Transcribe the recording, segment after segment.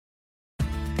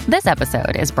This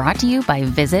episode is brought to you by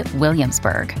Visit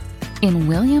Williamsburg. In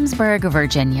Williamsburg,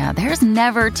 Virginia, there's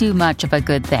never too much of a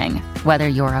good thing. Whether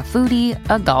you're a foodie,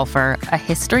 a golfer, a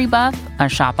history buff, a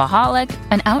shopaholic,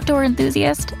 an outdoor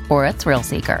enthusiast, or a thrill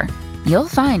seeker, you'll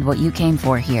find what you came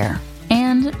for here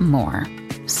and more.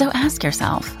 So ask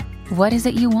yourself, what is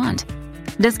it you want?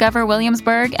 Discover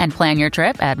Williamsburg and plan your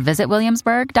trip at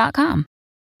visitwilliamsburg.com.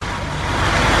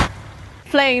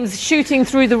 Flames shooting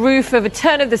through the roof of a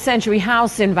turn-of-the-century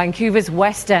house in Vancouver's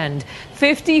West End.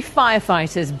 50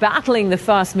 firefighters battling the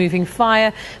fast-moving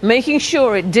fire, making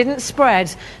sure it didn't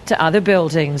spread to other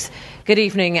buildings. Good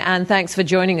evening, and thanks for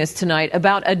joining us tonight.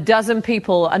 About a dozen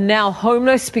people are now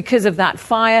homeless because of that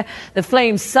fire. The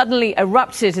flames suddenly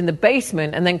erupted in the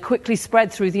basement and then quickly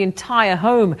spread through the entire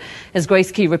home. As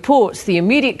Grace Key reports, the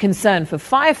immediate concern for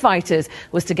firefighters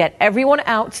was to get everyone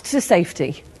out to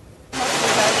safety.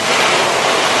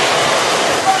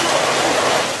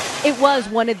 It was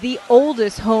one of the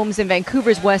oldest homes in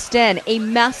Vancouver's West End. A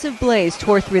massive blaze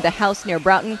tore through the house near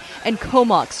Broughton and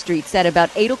Comox Streets at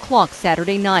about 8 o'clock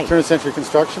Saturday night. Turn-of-century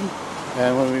construction,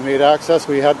 and when we made access,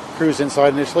 we had crews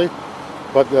inside initially,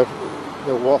 but the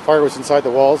fire was inside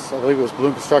the walls. I believe it was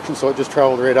balloon construction, so it just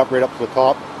traveled right up to the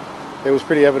top. It was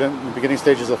pretty evident in the beginning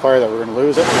stages of the fire that we were going to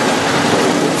lose it.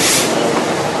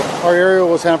 Our area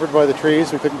was hampered by the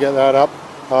trees. We couldn't get that up.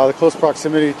 The close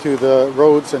proximity to the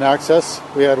roads and access,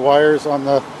 we had wires on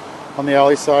the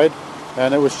alley side,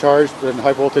 and it was charged, and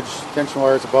high voltage tension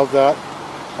wires above that.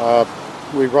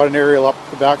 We brought an aerial up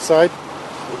the backside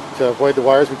to avoid the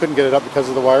wires. We couldn't get it up because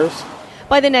of the wires.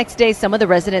 By the next day, some of the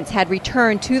residents had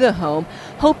returned to the home,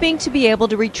 hoping to be able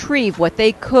to retrieve what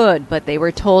they could, but they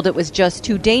were told it was just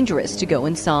too dangerous to go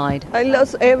inside. I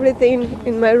lost everything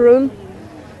in my room.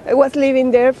 I was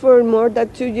living there for more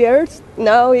than 2 years.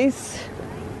 Now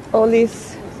all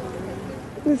this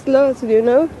lost, you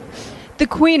know. The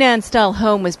Queen Anne-style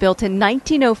home was built in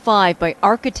 1905 by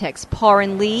architects Parr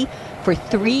and Lee for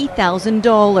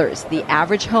 $3,000. The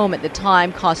average home at the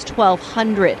time cost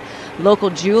 $1,200. Local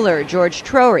jeweler George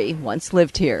Trory once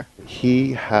lived here.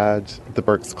 He had the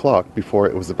Burke's clock before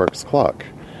it was the Burke's clock.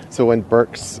 So when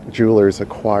Burke's Jewelers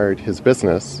acquired his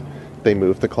business, they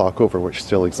moved the clock over, which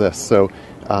still exists. So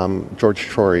George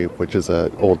Trory, which is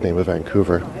an old name of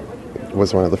Vancouver,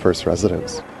 was one of the first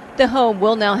residents. The home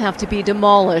will now have to be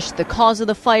demolished. The cause of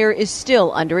the fire is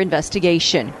still under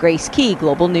investigation. Grace Key,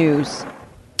 Global News.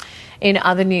 In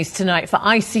other news tonight for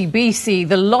ICBC,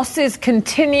 the losses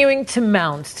continuing to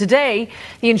mount. Today,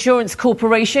 the Insurance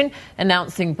Corporation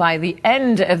announcing by the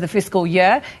end of the fiscal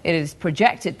year, it is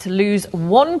projected to lose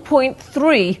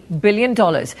 $1.3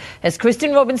 billion. As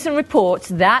Kristen Robinson reports,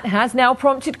 that has now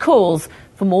prompted calls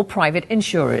for more private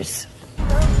insurers.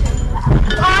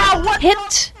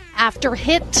 Hit after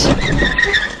hit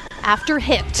after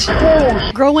hit.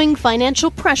 Growing financial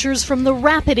pressures from the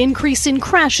rapid increase in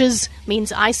crashes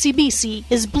means ICBC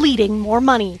is bleeding more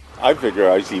money. I figure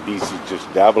ICBC is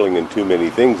just dabbling in too many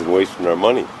things and wasting our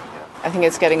money. I think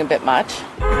it's getting a bit much.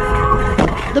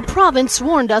 The province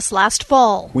warned us last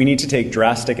fall. We need to take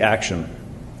drastic action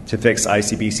to fix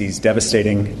ICBC's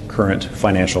devastating current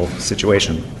financial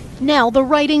situation. Now the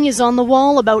writing is on the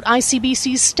wall about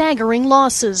ICBC's staggering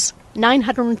losses.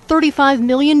 $935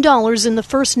 million in the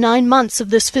first 9 months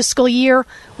of this fiscal year,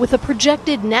 with a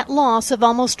projected net loss of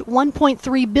almost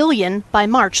 $1.3 billion by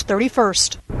March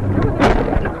 31st.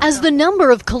 As the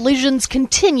number of collisions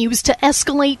continues to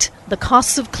escalate, the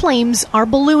costs of claims are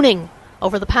ballooning.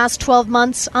 Over the past 12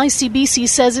 months, ICBC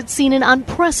says it's seen an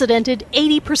unprecedented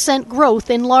 80%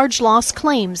 growth in large loss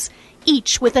claims,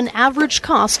 each with an average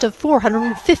cost of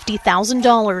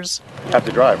 $450,000. Have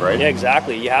to drive, right? Yeah,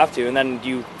 exactly. You have to. And then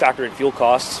you factor in fuel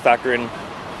costs, factor in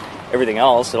everything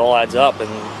else. It all adds up and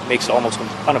makes it almost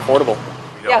unaffordable.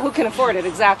 Yeah, who can afford it?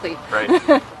 Exactly. Right.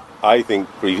 I think,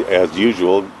 as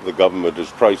usual, the government has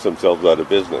priced themselves out of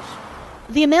business.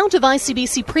 The amount of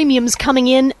ICBC premiums coming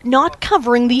in not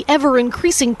covering the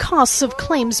ever-increasing costs of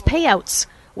claims payouts.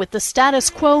 With the status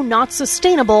quo not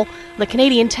sustainable, the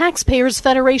Canadian Taxpayers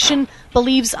Federation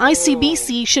believes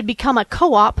ICBC should become a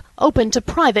co-op open to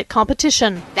private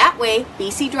competition. That way,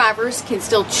 BC drivers can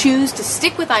still choose to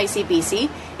stick with ICBC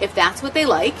if that's what they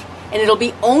like, and it'll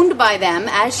be owned by them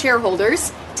as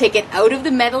shareholders, take it out of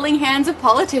the meddling hands of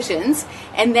politicians,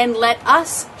 and then let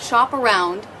us shop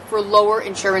around for lower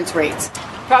insurance rates.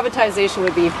 Privatization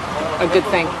would be a good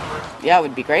thing. Yeah, it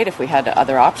would be great if we had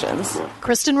other options.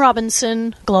 Kristen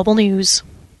Robinson, Global News.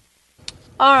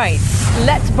 All right,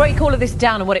 let's break all of this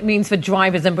down and what it means for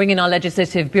drivers and bring in our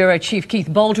Legislative Bureau Chief Keith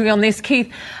Baldry on this.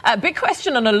 Keith, a big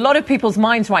question on a lot of people's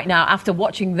minds right now after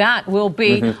watching that will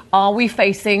be, are we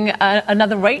facing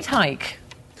another rate hike?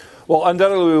 Well,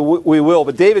 undoubtedly we will.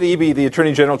 But David Eby, the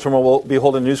Attorney General tomorrow, will be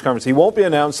holding a news conference. He won't be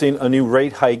announcing a new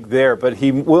rate hike there, but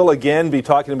he will again be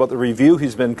talking about the review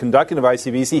he's been conducting of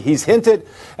ICBC. He's hinted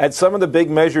at some of the big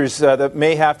measures that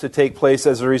may have to take place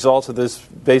as a result of this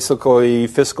basically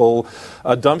fiscal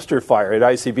dumpster fire at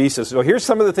ICBC. So here's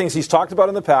some of the things he's talked about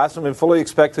in the past and we fully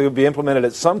expect to be implemented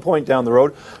at some point down the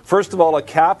road. First of all, a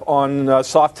cap on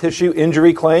soft tissue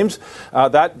injury claims.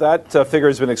 That figure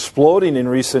has been exploding in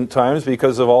recent times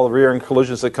because of all the rear-end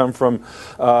collisions that come from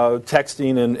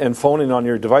texting and phoning on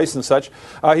your device and such.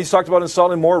 He's talked about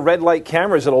installing more red light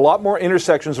cameras at a lot more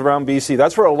intersections around BC.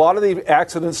 That's where a lot of the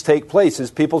accidents take place, is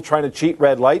people trying to cheat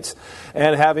red lights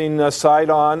and having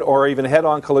side-on or even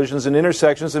head-on collisions in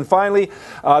intersections. And finally,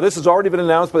 this has already been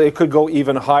announced, but it could go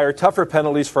even higher. Tougher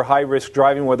penalties for high-risk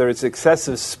driving, whether it's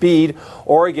excessive speed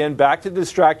or, again, back to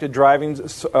distracted driving,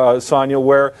 Sonia,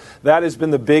 where that has been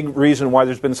the big reason why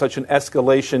there's been such an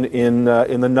escalation in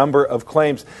the number of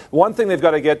claims. One thing they've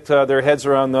got to get their heads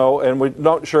around, though, and we're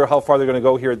not sure how far they're going to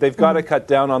go here, they've got to cut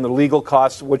down on the legal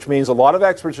costs, which means a lot of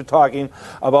experts are talking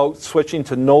about switching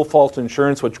to no-fault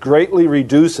insurance, which greatly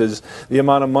reduces the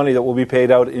amount of money that will be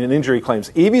paid out in injury claims.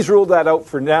 Eby's ruled that out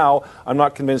for now. I'm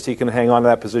not convinced he can hang on to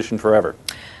that position forever.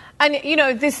 And, you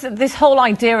know, this whole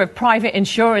idea of private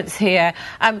insurance here,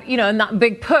 you know, and that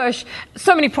big push,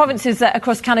 so many provinces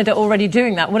across Canada already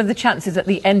doing that. What are the chances that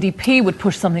the NDP would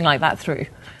push something like that through?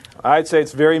 I'd say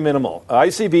it's very minimal.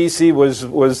 ICBC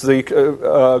was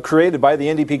created by the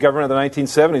NDP government in the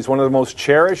 1970s, one of the most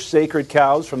cherished sacred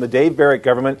cows from the Dave Barrett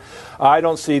government. I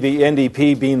don't see the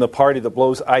NDP being the party that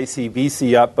blows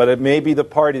ICBC up, but it may be the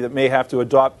party that may have to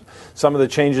adopt some of the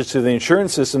changes to the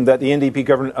insurance system that the NDP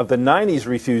government of the 90s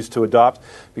refused to adopt,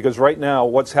 because right now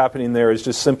what's happening there is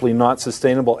just simply not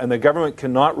sustainable, and the government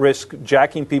cannot risk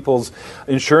jacking people's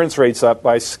insurance rates up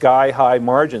by sky-high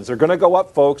margins. They're going to go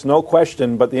up, folks, no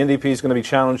question, but the NDP is going to be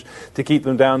challenged to keep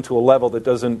them down to a level that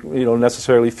doesn't, you know,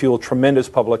 necessarily fuel tremendous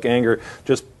public anger,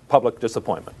 just public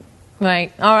disappointment.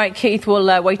 Right. All right, Keith,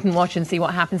 we'll wait and watch and see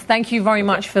what happens. Thank you very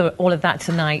much for all of that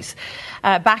tonight.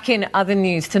 Back in other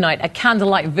news tonight, a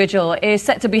candlelight vigil is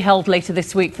set to be held later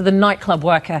this week for the nightclub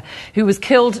worker who was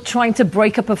killed trying to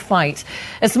break up a fight.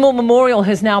 A small memorial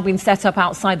has now been set up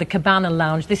outside the Cabana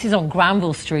Lounge. This is on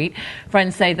Granville Street.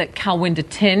 Friends say that Calwinder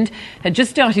Tind had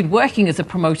just started working as a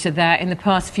promoter there in the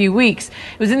past few weeks.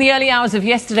 It was in the early hours of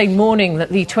yesterday morning that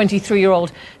the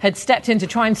 23-year-old had stepped in to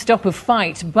try and stop a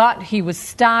fight, but he was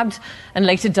stabbed and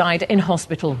later died in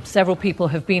hospital. Several people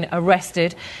have been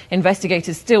arrested.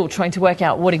 Investigators still trying to work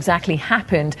out what exactly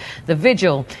happened. The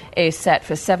vigil is set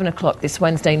for 7 o'clock this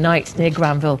Wednesday night near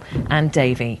Granville and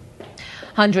Davie.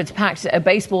 Hundreds packed a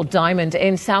baseball diamond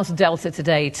in South Delta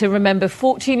today to remember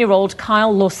 14-year-old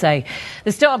Kyle Losse.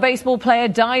 The star baseball player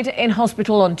died in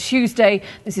hospital on Tuesday.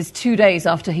 This is 2 days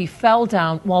after he fell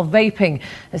down while vaping.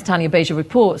 As Tanya Beja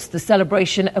reports, the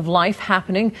celebration of life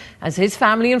happening as his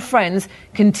family and friends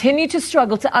continue to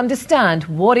struggle to understand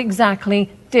what exactly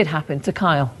did happen to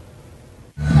Kyle.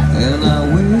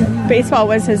 Baseball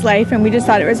was his life, and we just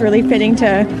thought it was really fitting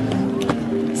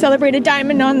to celebrate a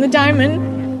diamond on the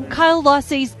diamond. Kyle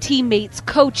Losse's teammates,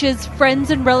 coaches, friends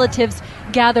and relatives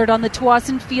gathered on the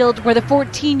Tsawwassen field where the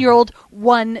 14-year-old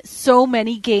won so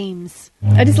many games.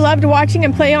 I just loved watching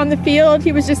him play on the field.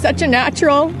 He was just such a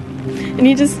natural, and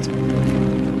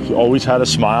he always had a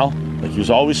smile. Like, he was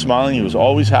always smiling, he was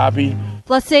always happy.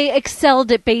 Losse excelled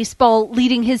at baseball,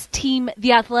 leading his team,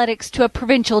 the Athletics, to a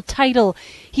provincial title.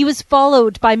 He was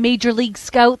followed by Major League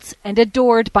scouts and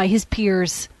adored by his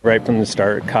peers. Right from the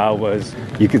start, Kyle was,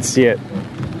 you could see it,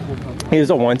 he was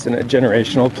a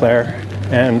once-in-a-generational player,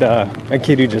 and a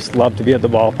kid who just loved to be at the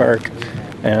ballpark,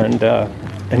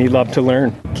 and he loved to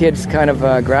learn. Kids kind of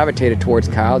gravitated towards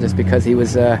Kyle just because he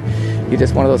was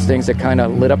just one of those things that kind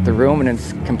of lit up the room, and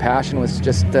his compassion was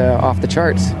just off the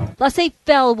charts. Losse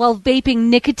fell while vaping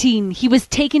nicotine. He was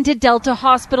taken to Delta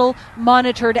Hospital,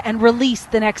 monitored and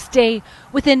released the next day.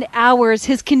 Within hours,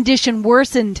 his condition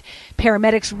worsened.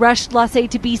 Paramedics rushed Losse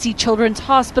to BC Children's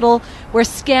Hospital, where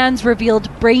scans revealed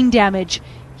brain damage.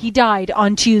 He died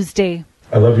on Tuesday.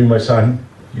 I love you, my son.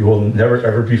 You will never,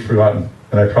 ever be forgotten.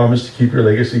 And I promise to keep your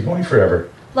legacy going forever.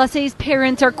 Losse's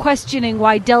parents are questioning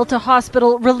why Delta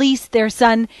Hospital released their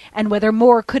son and whether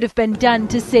more could have been done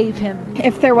to save him.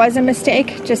 If there was a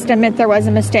mistake, just admit there was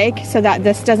a mistake so that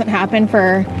this doesn't happen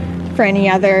for any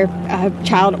other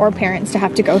child or parents to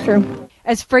have to go through.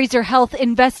 As Fraser Health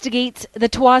investigates, the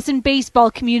Tsawwassen baseball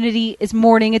community is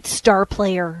mourning its star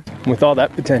player. With all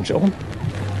that potential,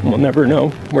 we'll never know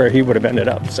where he would have ended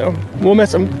up, so we'll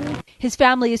miss him. His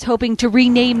family is hoping to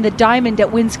rename the diamond at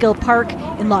Winskill Park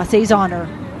in Losse's honor.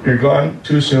 You're gone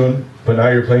too soon, but now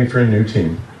you're playing for a new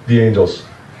team. the angels.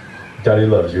 Daddy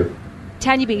loves you.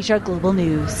 Tanya Beja, Global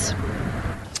News.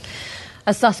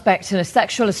 A suspect in a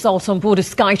sexual assault on board a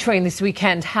SkyTrain this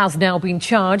weekend has now been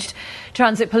charged.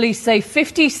 Transit police say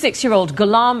 56-year-old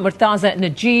Ghulam Murtaza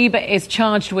Najib is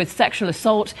charged with sexual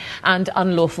assault and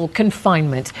unlawful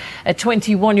confinement. A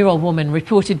 21-year-old woman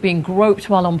reported being groped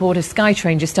while on board a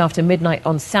SkyTrain just after midnight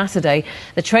on Saturday.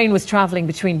 The train was travelling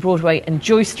between Broadway and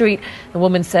Joy Street. The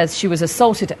woman says she was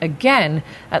assaulted again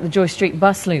at the Joy Street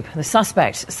bus loop. The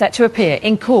suspect set to appear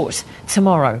in court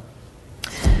tomorrow.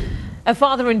 A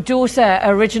father and daughter,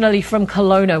 originally from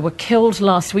Kelowna, were killed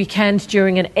last weekend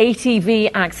during an ATV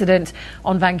accident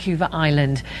on Vancouver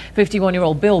Island.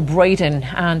 51-year-old Bill Braden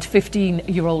and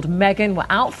 15-year-old Megan were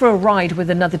out for a ride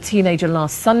with another teenager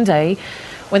last Sunday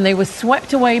when they were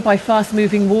swept away by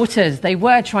fast-moving waters. They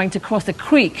were trying to cross a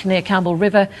creek near Campbell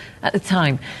River at the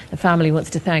time. The family wants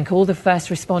to thank all the first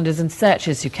responders and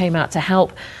searchers who came out to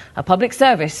help. A public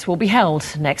service will be held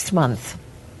next month.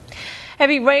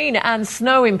 Heavy rain and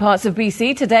snow in parts of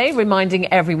BC today,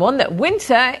 reminding everyone that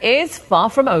winter is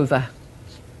far from over.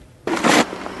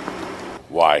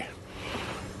 Why?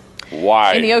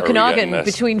 Why? In the Okanagan,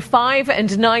 between 5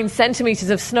 and 9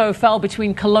 centimetres of snow fell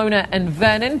between Kelowna and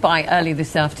Vernon by early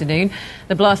this afternoon.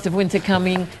 The blast of winter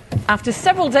coming after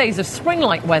several days of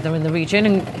spring-like weather in the region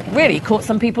and really caught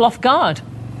some people off guard.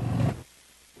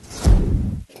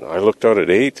 I looked out at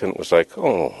 8 and it was like,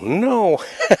 oh no,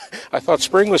 I thought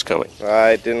spring was coming.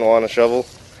 I didn't want to shovel,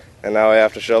 and now I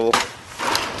have to shovel.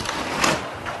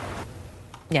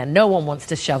 Yeah, no one wants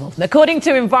to shovel. According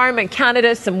to Environment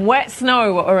Canada, some wet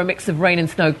snow or a mix of rain and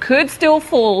snow could still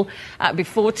fall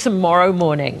before tomorrow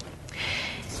morning.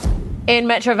 In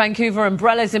Metro Vancouver,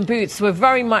 umbrellas and boots were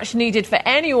very much needed for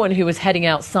anyone who was heading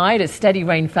outside as steady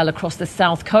rain fell across the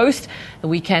south coast. The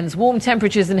weekend's warm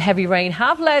temperatures and heavy rain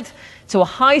have led to a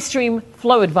high stream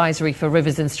flow advisory for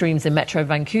rivers and streams in Metro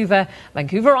Vancouver,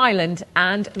 Vancouver Island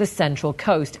and the Central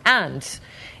Coast. And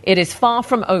it is far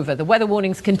from over. The weather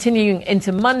warning's continuing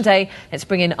into Monday. Let's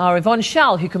bring in our Yvonne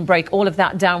Schall, who can break all of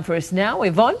that down for us now.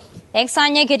 Yvonne? Thanks,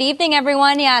 Sonia. Good evening,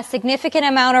 everyone. Yeah, a significant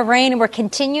amount of rain. We're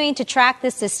continuing to track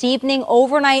this evening,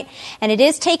 overnight, and it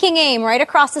is taking aim right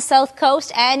across the south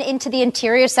coast and into the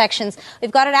interior sections.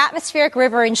 We've got an atmospheric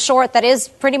river, in short, that is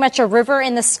pretty much a river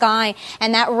in the sky,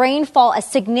 and that rainfall, a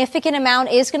significant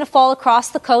amount, is going to fall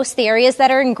across the coast, the areas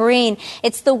that are in green.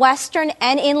 It's the western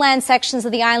and inland sections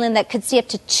of the island that could see up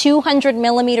to 200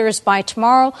 millimeters by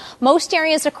tomorrow. Most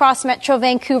areas across Metro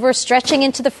Vancouver stretching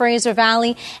into the Fraser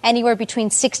Valley, anywhere between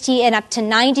 60 and up to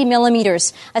 90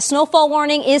 millimeters. A snowfall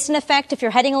warning is in effect if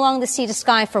you're heading along the sea to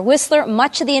sky for Whistler,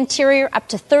 much of the interior up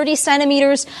to 30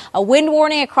 centimeters. A wind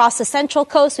warning across the central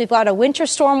coast. We've got a winter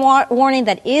storm warning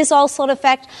that is also in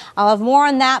effect. I'll have more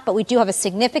on that, but we do have a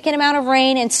significant amount of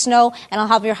rain and snow, and I'll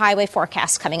have your highway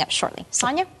forecast coming up shortly.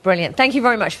 Sonia? Brilliant. Thank you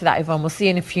very much for that, Yvonne. We'll see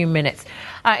you in a few minutes.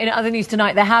 In other news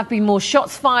tonight, there have been more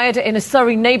shots fired in a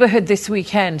Surrey neighbourhood this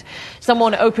weekend.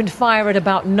 Someone opened fire at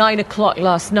about 9 o'clock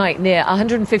last night near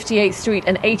 158th Street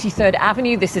and 83rd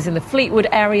Avenue. This is in the Fleetwood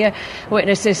area.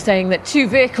 Witnesses saying that 2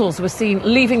 vehicles were seen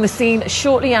leaving the scene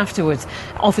shortly afterwards.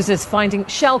 Officers finding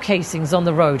shell casings on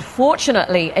the road.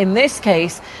 Fortunately, in this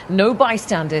case, no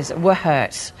bystanders were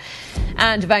hurt.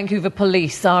 And Vancouver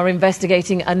police are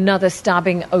investigating another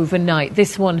stabbing overnight.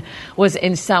 This one was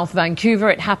in South Vancouver.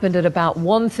 It happened at about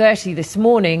 1:30 this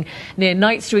morning near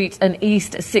Knight Street and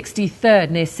East 63rd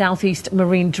near Southeast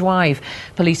Marine Drive.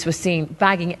 Police were seen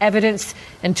bagging evidence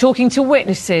and talking to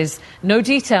witnesses. No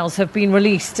details have been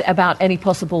released about any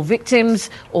possible victims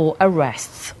or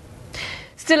arrests.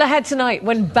 Still ahead tonight,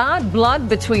 when bad blood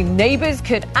between neighbours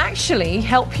could actually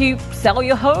help you sell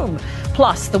your home.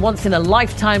 Plus, the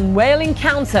once-in-a-lifetime whale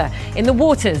encounter in the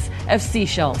waters of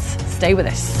Seychelles. Stay with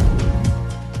us.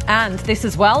 And this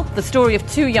as well, the story of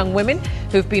 2 young women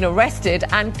who've been arrested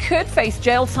and could face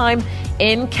jail time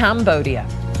in Cambodia.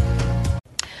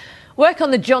 Work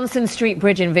on the Johnson Street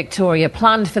Bridge in Victoria,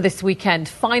 planned for this weekend,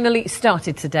 finally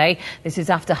started today. This is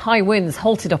after high winds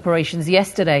halted operations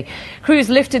yesterday. Crews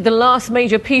lifted the last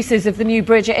major pieces of the new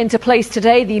bridge into place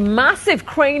today. The massive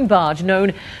crane barge,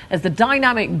 known as the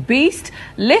Dynamic Beast,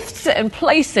 lifts and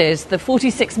places the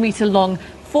 46-metre-long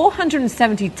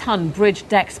 470-ton bridge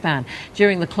deck span.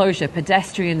 During the closure,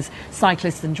 pedestrians,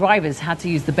 cyclists and drivers had to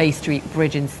use the Bay Street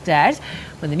Bridge instead.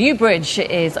 When the new bridge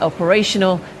is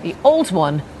operational, the old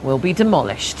one will be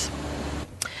demolished.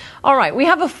 All right, we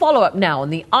have a follow-up now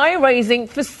on the eye-raising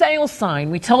for sale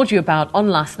sign we told you about on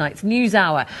last night's News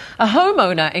Hour. A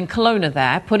homeowner in Kelowna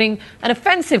there putting an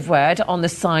offensive word on the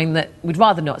sign that we'd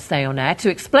rather not say on air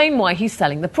to explain why he's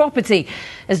selling the property.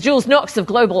 As Jules Knox of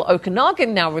Global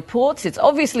Okanagan now reports, it's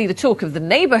obviously the talk of the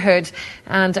neighbourhood,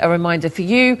 and a reminder for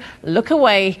you, look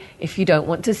away if you don't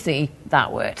want to see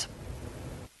that word.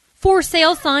 For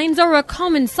sale signs are a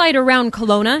common sight around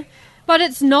Kelowna. But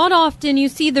it's not often you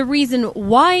see the reason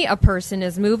why a person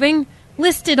is moving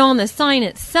listed on the sign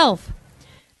itself.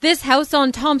 This house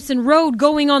on Thompson Road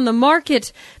going on the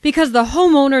market because the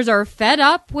homeowners are fed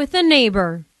up with a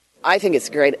neighbor. I think it's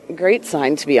a great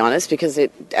sign, to be honest, because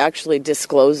it actually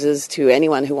discloses to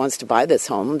anyone who wants to buy this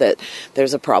home that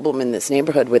there's a problem in this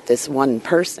neighborhood with this one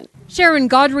person. Sharon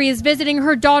Godry is visiting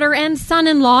her daughter and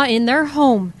son-in-law in their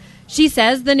home. She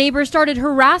says the neighbor started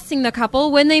harassing the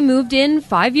couple when they moved in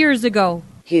 5 years ago.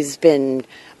 He's been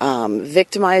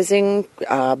victimizing,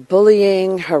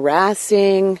 bullying,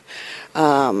 harassing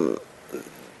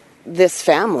this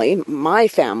family, my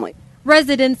family.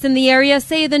 Residents in the area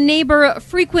say the neighbor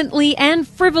frequently and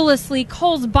frivolously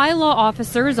calls bylaw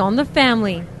officers on the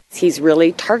family. He's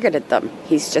really targeted them.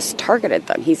 He's just targeted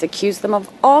them. He's accused them of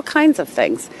all kinds of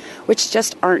things, which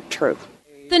just aren't true.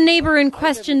 The neighbor in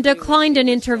question declined an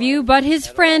interview, but his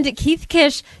friend Keith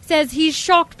Kish says he's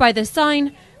shocked by the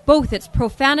sign, both its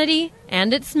profanity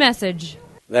and its message.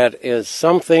 That is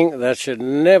something that should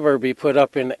never be put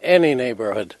up in any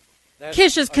neighborhood.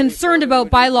 Kish is concerned about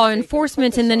bylaw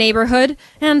enforcement in the neighborhood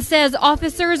and says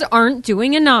officers aren't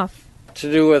doing enough. To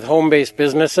do with home-based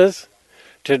businesses,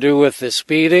 to do with the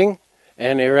speeding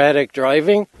and erratic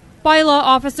driving. Bylaw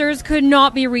officers could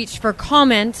not be reached for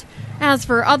comment. As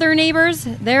for other neighbors,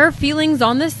 their feelings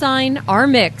on the sign are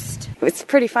mixed. It's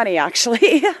pretty funny,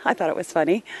 actually. I thought it was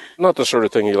funny. Not the sort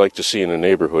of thing you like to see in a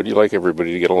neighborhood. You like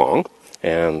everybody to get along,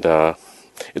 and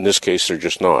in this case, they're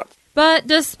just not. But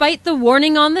despite the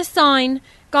warning on the sign,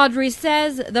 Godry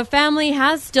says the family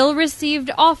has still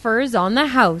received offers on the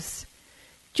house.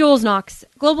 Jules Knox,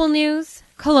 Global News,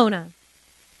 Kelowna.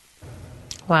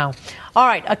 Wow. All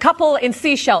right, a couple in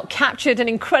Sechelt captured an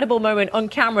incredible moment on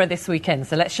camera this weekend.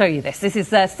 So let's show you this. This is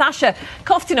Sasha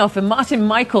Koftinov and Martin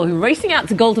Michael, who are racing out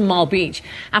to Golden Mile Beach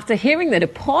after hearing that a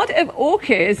pod of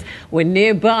orcas were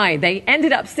nearby. They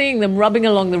ended up seeing them rubbing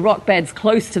along the rock beds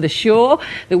close to the shore.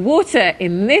 The water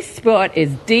in this spot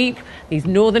is deep. These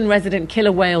northern resident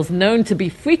killer whales, known to be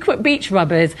frequent beach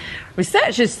rubbers,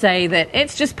 researchers say that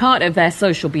it's just part of their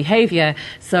social behavior.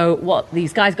 So what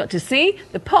these guys got to see,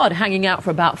 the pod hanging out for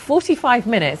about 45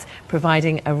 minutes,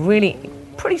 providing a really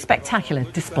pretty spectacular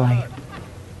display.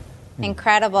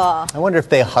 Incredible. I wonder if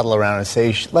they huddle around and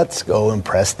say, let's go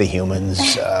impress the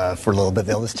humans for a little bit.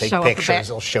 They'll just take pictures.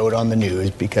 They'll show it on the news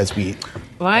because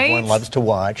everyone loves to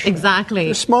watch. Exactly.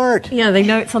 They're smart. Yeah, they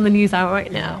know it's on the news hour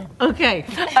right now. Okay.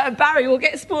 Barry, we'll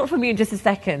get sport from you in just a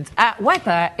second.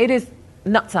 Weather, it is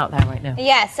nuts out there right now.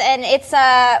 Yes, and it's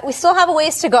we still have a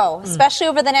ways to go, especially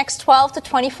over the next 12 to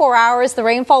 24 hours. The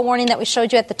rainfall warning that we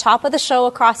showed you at the top of the show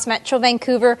across Metro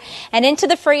Vancouver and into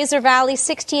the Fraser Valley,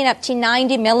 16 up to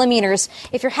 90 millimeters.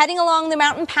 If you're heading along the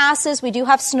mountain passes, we do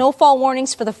have snowfall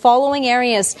warnings for the following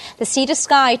areas. The Sea to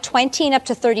Sky, 20 up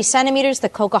to 30 centimeters. The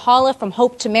Coquihalla from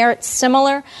Hope to Merritt,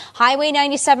 similar. Highway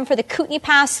 97 for the Kootenay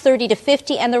Pass, 30 to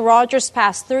 50, and the Rogers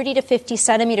Pass, 30 to 50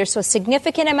 centimeters. So a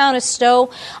significant amount of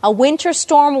snow. A winter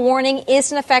storm warning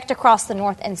is in effect across the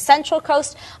north and central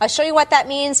coast. I'll show you what that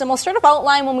means, and we'll sort of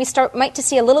outline when we might to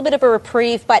see a little bit of a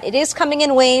reprieve, but it is coming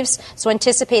in waves, so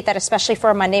anticipate that, especially for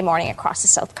a Monday morning across the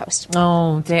south coast.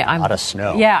 Oh, dear. A lot of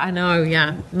snow. Yeah, I know,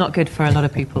 yeah. Not good for a lot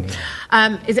of people.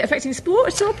 Is it affecting sport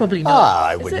at all? Probably not.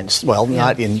 I wouldn't. Well,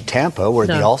 not in Tampa, where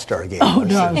the All-Star game was.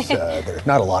 No. There's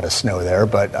not a lot of snow there,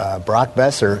 but Brock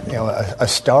Besser, a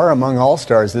star among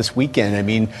All-Stars this weekend. I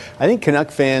mean, I think Canuck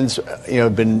fans,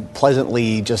 have been pleasantly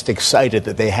just excited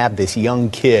that they have this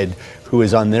young kid who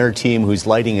is on their team who's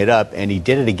lighting it up, and he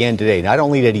did it again today. Not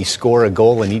only did he score a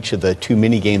goal in each of the 2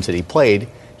 mini games that he played,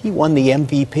 he won the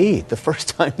MVP, the first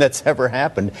time that's ever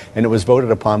happened, and it was voted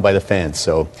upon by the fans.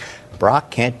 So Brock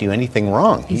can't do anything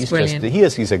wrong. He's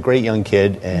a great young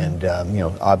kid, and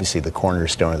obviously the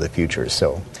cornerstone of the future.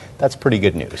 So that's pretty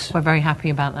good news. We're very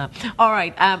happy about that. All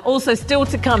right. Also, still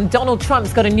to come, Donald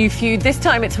Trump's got a new feud. This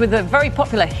time it's with a very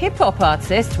popular hip-hop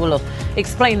artist. We'll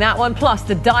explain that one. Plus,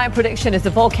 the dire prediction is the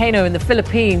volcano in the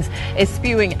Philippines is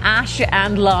spewing ash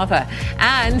and lava.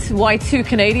 And why 2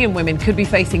 Canadian women could be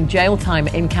facing jail time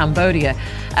in Cambodia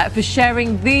for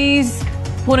sharing these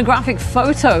pornographic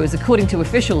photos, according to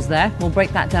officials there. We'll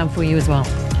break that down for you as well.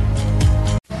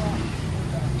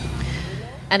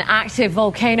 An active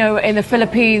volcano in the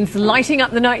Philippines lighting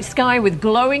up the night sky with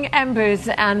glowing embers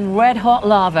and red-hot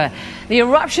lava. The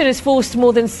eruption has forced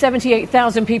more than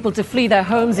 78,000 people to flee their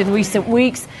homes in recent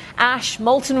weeks. Ash,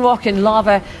 molten rock and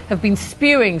lava have been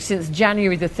spewing since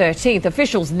January the 13th.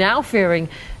 Officials now fearing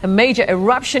a major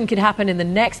eruption could happen in the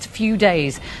next few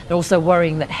days. They're also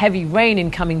worrying that heavy rain in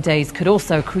coming days could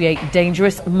also create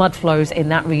dangerous mud flows in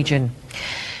that region.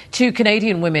 2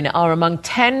 Canadian women are among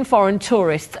 10 foreign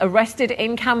tourists arrested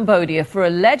in Cambodia for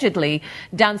allegedly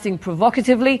dancing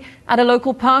provocatively at a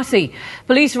local party.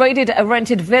 Police raided a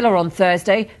rented villa on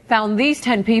Thursday, found these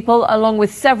 10 people along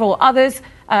with several others,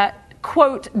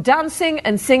 quote, dancing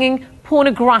and singing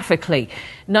pornographically.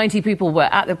 90 people were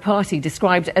at the party,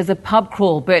 described as a pub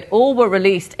crawl, but all were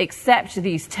released except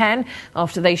these 10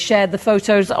 after they shared the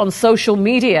photos on social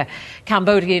media.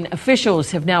 Cambodian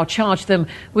officials have now charged them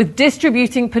with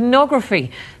distributing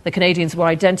pornography. The Canadians were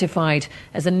identified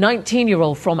as a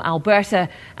 19-year-old from Alberta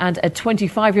and a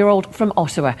 25-year-old from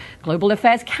Ottawa. Global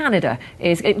Affairs Canada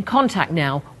is in contact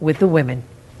now with the women.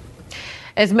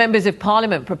 As members of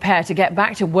Parliament prepare to get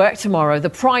back to work tomorrow, the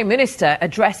Prime Minister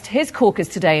addressed his caucus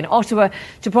today in Ottawa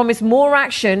to promise more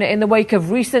action in the wake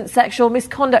of recent sexual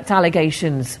misconduct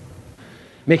allegations.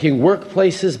 Making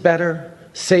workplaces better,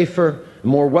 safer,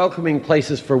 more welcoming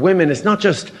places for women is not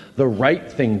just the right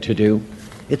thing to do,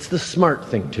 it's the smart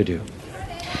thing to do.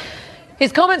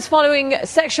 His comments following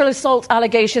sexual assault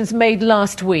allegations made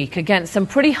last week against some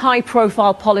pretty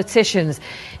high-profile politicians,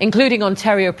 including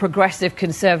Ontario Progressive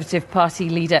Conservative Party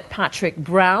leader Patrick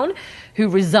Brown, who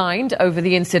resigned over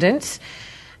the incident,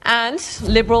 and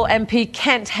Liberal MP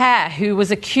Kent Hare, who was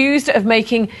accused of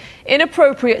making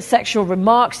inappropriate sexual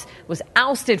remarks, was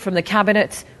ousted from the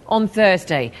cabinet on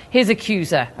Thursday. His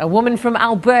accuser, a woman from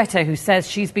Alberta who says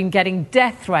she's been getting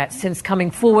death threats since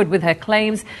coming forward with her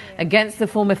claims against the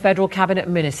former federal cabinet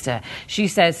minister. She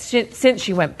says since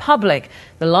she went public,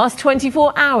 the last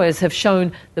 24 hours have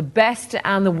shown the best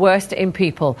and the worst in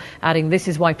people, adding this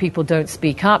is why people don't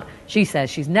speak up. She says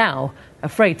she's now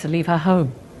afraid to leave her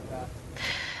home.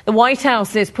 The White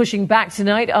House is pushing back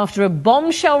tonight after a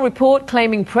bombshell report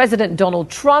claiming President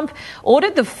Donald Trump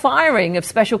ordered the firing of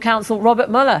special counsel Robert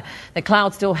Mueller. The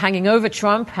cloud still hanging over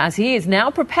Trump as he is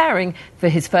now preparing for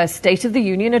his first State of the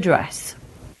Union address.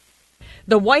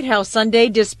 The White House Sunday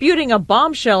disputing a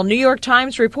bombshell New York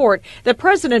Times report that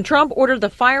President Trump ordered the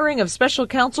firing of special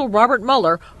counsel Robert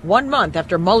Mueller 1 month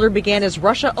after Mueller began his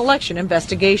Russia election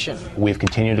investigation. We've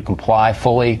continued to comply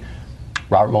fully.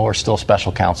 Robert Mueller is still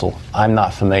special counsel. I'm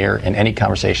not familiar in any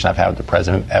conversation I've had with the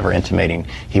president ever intimating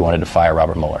he wanted to fire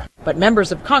Robert Mueller. But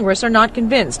members of Congress are not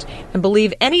convinced and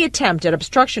believe any attempt at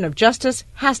obstruction of justice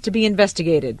has to be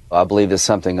investigated. I believe it's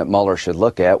something that Mueller should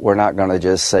look at. We're not going to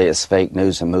just say it's fake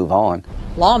news and move on.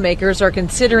 Lawmakers are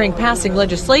considering passing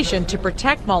legislation to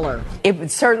protect Mueller. It would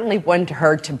certainly wouldn't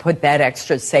hurt to put that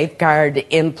extra safeguard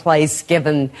in place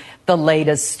given the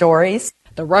latest stories.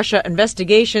 The Russia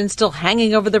investigation still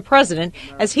hanging over the president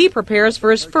as he prepares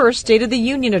for his first State of the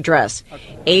Union address.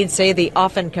 Aides say the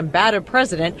often combative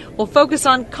president will focus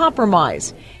on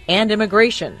compromise and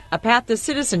immigration, a path to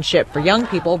citizenship for young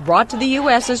people brought to the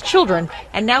U.S. as children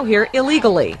and now here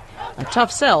illegally. A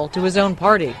tough sell to his own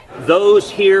party. Those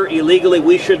here illegally,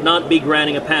 we should not be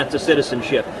granting a path to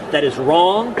citizenship. That is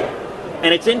wrong.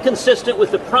 And it's inconsistent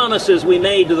with the promises we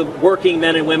made to the working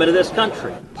men and women of this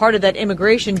country. Part of that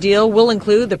immigration deal will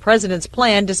include the president's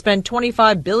plan to spend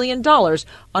 $25 billion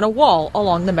on a wall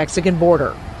along the Mexican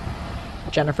border.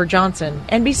 Jennifer Johnson,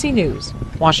 NBC News,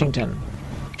 Washington.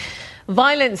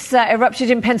 Violence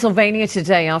erupted in Pennsylvania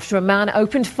today after a man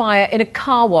opened fire in a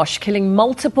car wash, killing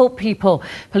multiple people.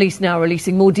 Police now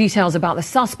releasing more details about the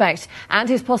suspect and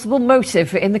his possible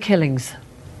motive in the killings.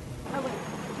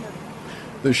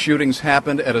 The shootings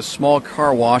happened at a small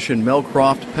car wash in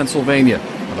Melcroft, Pennsylvania,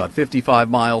 about 55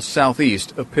 miles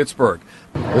southeast of Pittsburgh.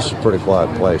 This is a pretty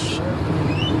quiet place,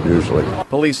 usually.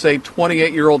 Police say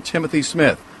 28-year-old Timothy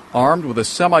Smith, armed with a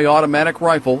semi-automatic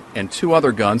rifle and 2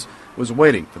 other guns, was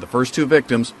waiting for the first 2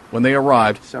 victims when they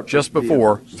arrived just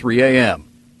before 3 a.m.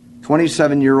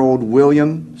 27-year-old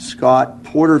William Scott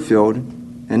Porterfield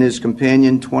and his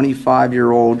companion,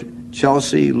 25-year-old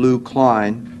Chelsea Lou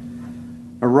Klein,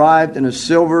 arrived in a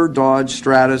silver Dodge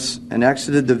Stratus and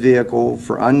exited the vehicle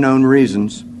for unknown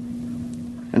reasons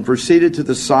and proceeded to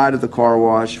the side of the car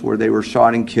wash where they were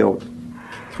shot and killed.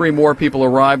 3 more people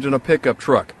arrived in a pickup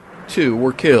truck. 2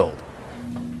 were killed.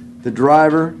 The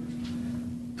driver,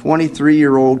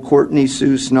 23-year-old Courtney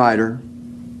Sue Snyder,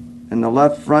 and the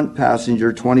left front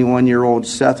passenger, 21-year-old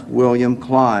Seth William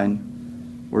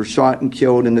Klein, were shot and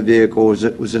killed in the vehicle as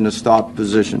it was in a stopped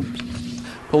position.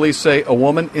 Police say a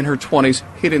woman in her 20s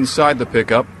hid inside the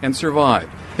pickup and survived.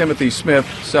 Timothy Smith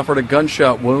suffered a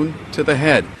gunshot wound to the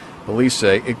head. Police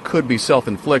say it could be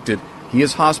self-inflicted. He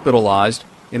is hospitalized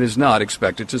and is not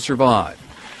expected to survive.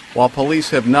 While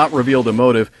police have not revealed a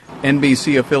motive,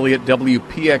 NBC affiliate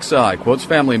WPXI quotes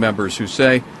family members who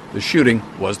say the shooting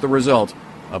was the result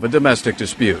of a domestic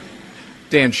dispute.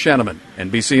 Dan Sheneman,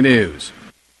 NBC News.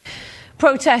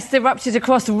 Protests erupted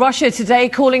across Russia today,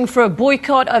 calling for a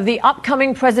boycott of the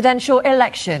upcoming presidential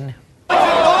election.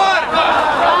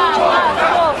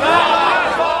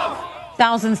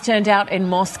 Thousands turned out in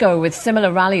Moscow, with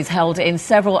similar rallies held in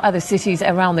several other cities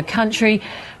around the country.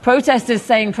 Protesters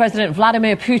saying President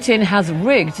Vladimir Putin has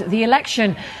rigged the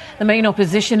election. The main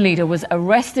opposition leader was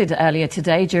arrested earlier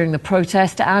today during the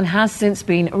protest and has since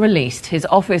been released. His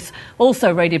office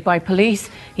also raided by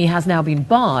police. He has now been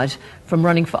barred from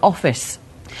running for office.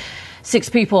 6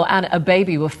 people and a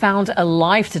baby were found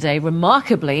alive today,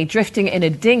 remarkably drifting in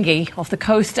a dinghy off the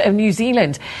coast of New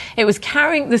Zealand. It was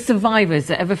carrying the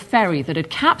survivors of a ferry that had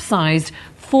capsized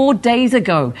 4 days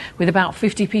ago, with about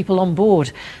 50 people on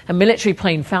board. A military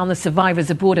plane found the survivors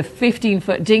aboard a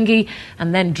 15-foot dinghy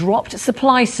and then dropped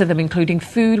supplies to them, including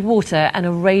food, water and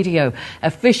a radio. A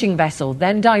fishing vessel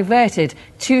then diverted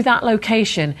to that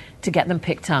location to get them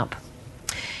picked up.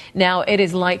 Now, it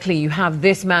is likely you have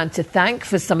this man to thank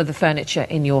for some of the furniture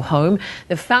in your home.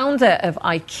 The founder of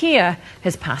IKEA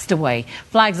has passed away.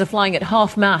 Flags are flying at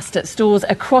half-mast at stores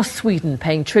across Sweden,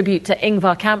 paying tribute to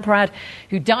Ingvar Kamprad,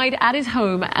 who died at his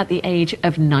home at the age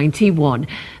of 91.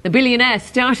 The billionaire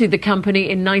started the company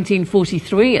in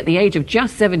 1943 at the age of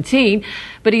just 17,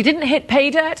 but he didn't hit pay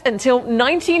dirt until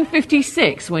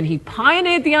 1956, when he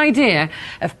pioneered the idea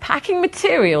of packing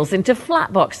materials into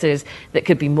flat boxes that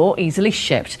could be more easily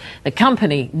shipped. The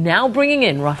company now bringing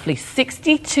in roughly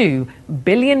 $62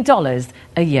 billion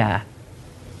a year.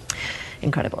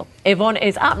 Incredible. Yvonne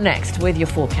is up next with your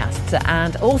forecasts.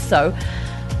 And also,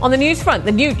 on the news front,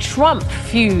 the new Trump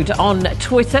feud on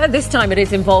Twitter. This time it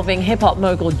is involving hip-hop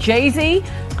mogul Jay-Z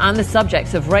and the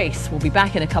subjects of race. We'll be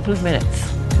back in a couple of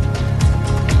minutes.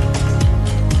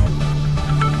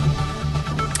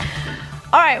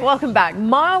 All right, welcome back.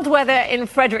 Mild weather in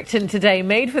Fredericton today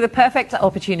made for the perfect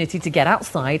opportunity to get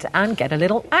outside and get a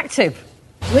little active.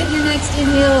 With your next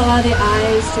inhale, allow the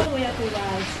eyes to all the way up your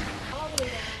eyes.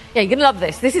 Yeah, you're going to love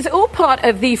this. This is all part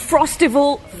of the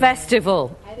Frostival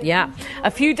Festival. Yeah,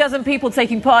 a few dozen people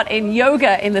taking part in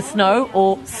yoga in the snow,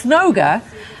 or Snowga,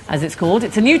 as it's called.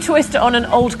 It's a new twist on an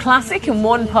old classic, and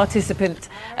one participant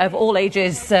of all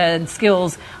ages and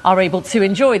skills are able to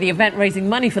enjoy the event, raising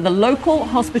money for the local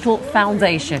hospital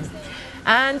foundation.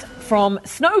 And from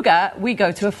Snowga, we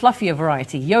go to a fluffier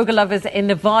variety. Yoga lovers in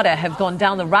Nevada have gone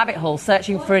down the rabbit hole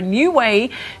searching for a new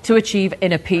way to achieve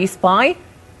inner peace by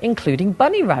including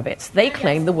bunny rabbits. They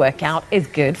claim the workout is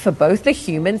good for both the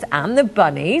humans and the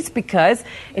bunnies because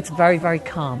it's very, very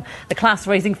calm. The class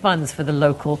raising funds for the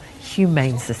local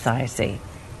Humane Society.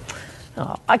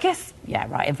 Oh, I guess, yeah,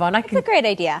 right, Yvonne. It's a great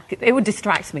idea. It would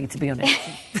distract me, to be honest.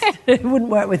 It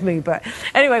wouldn't work with me. But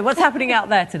anyway, what's happening out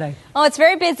there today? Oh, it's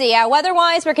very busy.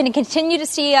 Weather-wise, we're going to continue to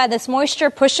see this moisture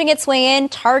pushing its way in,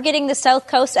 targeting the south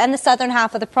coast and the southern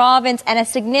half of the province, and a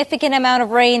significant amount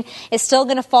of rain is still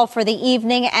going to fall for the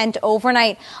evening and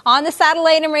overnight. On the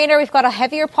satellite and radar, we've got a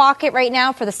heavier pocket right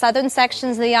now for the southern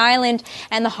sections of the island,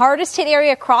 and the hardest hit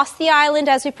area across the island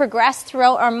as we progress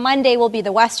throughout our Monday will be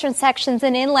the western sections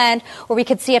and inland, where we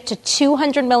could see up to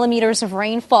 200 millimeters of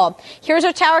rainfall. Here's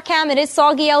our tower cam. It is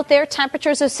soggy out there.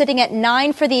 Temperatures are sitting at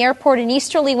 9 for the airport, an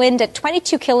easterly wind at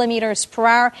 22 kilometers per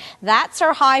hour. That's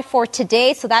our high for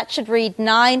today, so that should read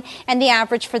 9, and the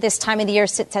average for this time of the year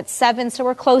sits at 7, so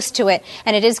we're close to it,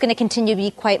 and it is going to continue to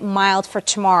be quite mild for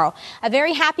tomorrow. A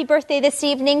very happy birthday this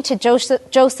evening to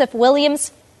Joseph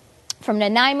Williams from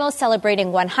Nanaimo,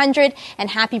 celebrating 100, and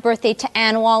happy birthday to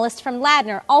Ann Wallace from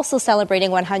Ladner, also celebrating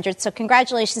 100. So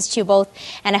congratulations to you both,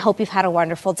 and I hope you've had a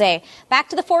wonderful day. Back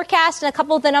to the forecast and a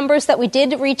couple of the numbers that we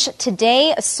did reach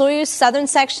today. Soyuz southern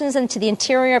sections into the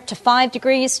interior up to 5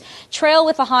 degrees. Trail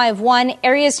with a high of 1.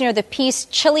 Areas near the Peace,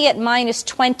 chilly at minus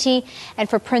 20. And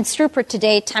for Prince Rupert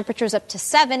today, temperatures up to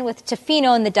 7, with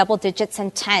Tofino in the double digits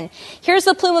and 10. Here's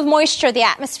the plume of moisture, the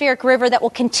atmospheric river that we'll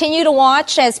continue to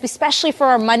watch, as especially for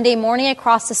our Monday morning. morning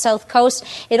across the south coast.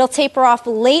 It'll taper off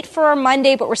late for our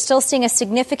Monday, but we're still seeing a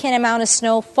significant amount of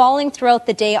snow falling throughout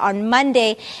the day on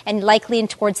Monday and likely in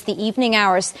towards the evening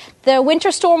hours. The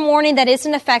winter storm warning that is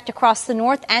in effect across the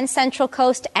north and central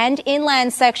coast and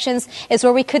inland sections is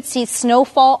where we could see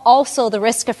snowfall, also the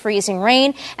risk of freezing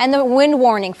rain, and the wind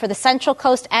warning for the central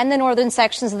coast and the northern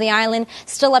sections of the island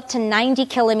still up to 90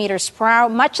 kilometers per hour.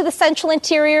 Much of the central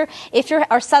interior,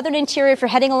 our southern interior, if you're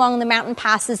heading along the mountain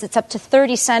passes, it's up to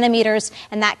 30 centimeters,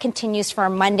 and that continues for our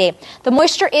Monday. The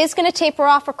moisture is going to taper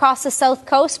off across the south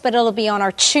coast, but it'll be on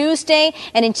our Tuesday,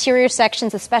 and interior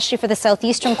sections, especially for the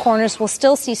southeastern corners, will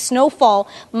still see snowfall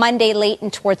Monday late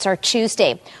and towards our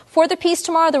Tuesday. For the piece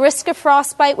tomorrow, the risk of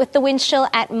frostbite with the wind chill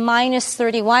at minus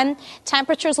 31.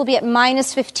 Temperatures will be at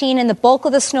minus 15, and the bulk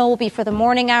of the snow will be for the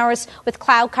morning hours with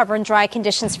cloud cover and dry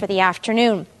conditions for the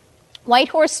afternoon.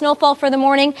 Whitehorse snowfall for the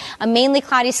morning, a mainly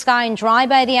cloudy sky and dry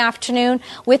by the afternoon,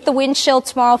 with the wind chill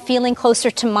tomorrow feeling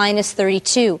closer to minus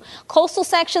 32. Coastal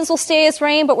sections will stay as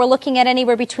rain, but we're looking at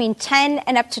anywhere between 10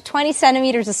 and up to 20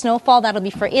 centimeters of snowfall. That'll be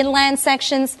for inland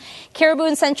sections. Caribou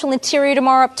and central interior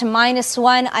tomorrow up to minus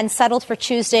 1, unsettled for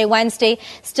Tuesday, Wednesday,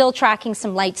 still tracking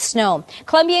some light snow.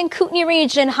 Columbia and Kootenay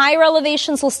region, higher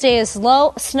elevations will stay as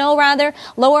lower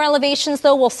elevations,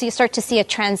 though, we'll start to see a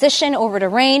transition over to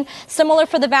rain. Similar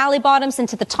for the valley bottoms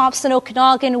into the tops in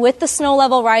Okanagan, with the snow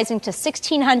level rising to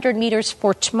 1,600 meters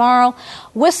for tomorrow.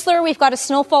 Whistler, we've got a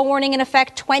snowfall warning in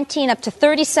effect, 20 and up to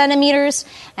 30 centimeters.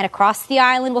 And across the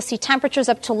island, we'll see temperatures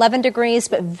up to 11 degrees,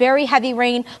 but very heavy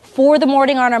rain for the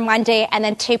morning on our Monday, and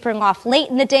then tapering off late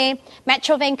in the day.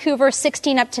 Metro Vancouver,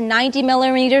 16 up to 90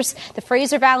 millimeters. The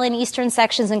Fraser Valley and eastern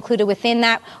sections included within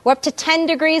that. We're up to 10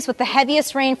 degrees with the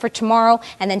heaviest rain for tomorrow,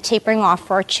 and then tapering off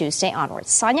for our Tuesday onwards.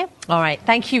 Sonia? All right.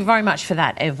 Thank you very much for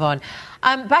that, Yvonne.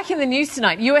 Back in the news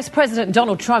tonight, US President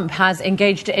Donald Trump has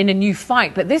engaged in a new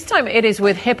fight, but this time it is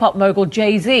with hip-hop mogul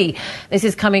Jay-Z. This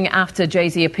is coming after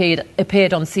Jay-Z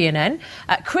appeared on CNN,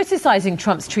 criticizing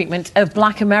Trump's treatment of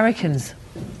black Americans.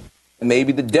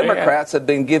 Maybe the Democrats have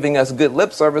been giving us good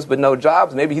lip service but no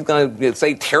jobs. Maybe he's going to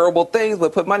say terrible things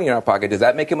but put money in our pocket. Does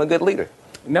that make him a good leader?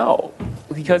 No,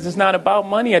 because it's not about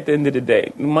money at the end of the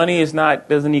day. Money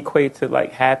doesn't equate to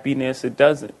like happiness. It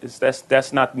doesn't.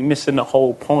 That's not missing the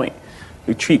whole point.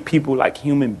 We treat people like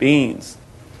human beings.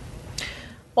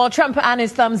 While Trump and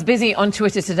his thumb's busy on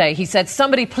Twitter today, he said,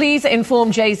 "Somebody please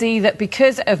inform Jay-Z that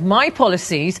because of my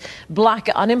policies, black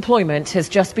unemployment has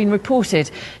just been reported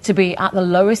to be at the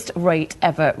lowest rate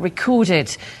ever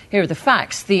recorded." Here are the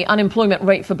facts. The unemployment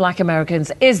rate for black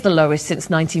Americans is the lowest since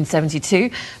 1972,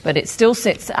 but it still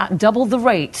sits at double the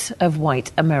rate of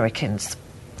white Americans.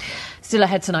 Still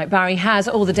ahead tonight, Barry has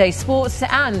all the day's sports,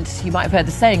 and you might have heard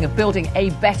the saying of building a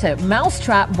better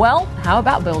mousetrap. Well, how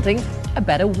about building a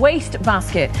better waste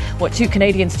basket? What 2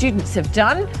 Canadian students have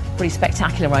done. Pretty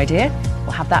spectacular idea.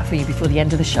 We'll have that for you before the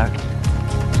end of the show.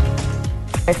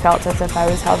 I felt as if I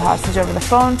was held hostage over the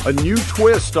phone. A new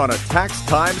twist on a tax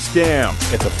time scam.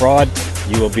 It's a fraud.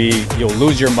 You'll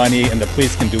lose your money, and the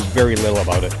police can do very little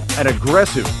about it. An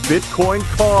aggressive Bitcoin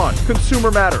con.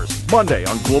 Consumer Matters, Monday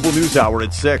on Global News Hour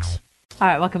at 6. All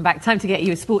right, welcome back. Time to get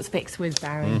you a sports fix with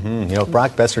Barry. If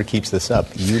Brock Besser keeps this up,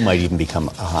 you might even become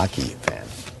a hockey fan.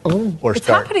 It's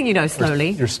happening, slowly.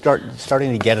 You're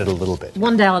starting to get it a little bit.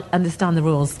 One day I'll understand the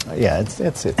rules. Yeah,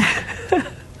 it's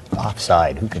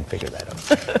offside. Who can figure that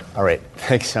out? All right.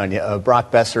 Thanks, Sonia.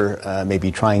 Brock Besser may be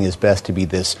trying his best to be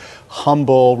this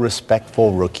humble,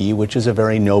 respectful rookie, which is a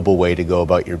very noble way to go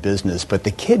about your business. But the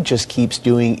kid just keeps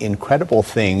doing incredible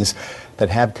things that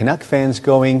have Canuck fans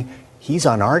going, he's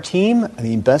on our team? I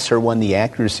mean, Besser won the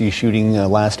accuracy shooting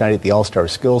last night at the All-Star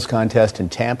Skills Contest in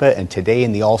Tampa, and today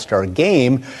in the All-Star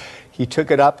Game, he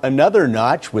took it up another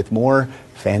notch with more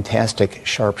fantastic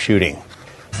sharpshooting.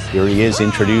 Here he is,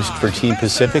 introduced for Team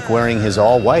Pacific, wearing his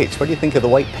all-whites. What do you think of the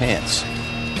white pants?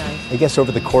 I guess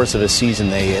over the course of a season,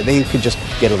 they could just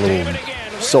get a little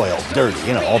soiled,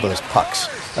 dirty, all those pucks.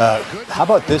 How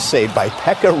about this save by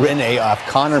Pekka Rinne off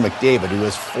Connor McDavid, who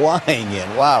was flying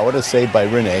in. Wow, what a save by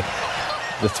Rinne.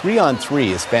 The 3-on-3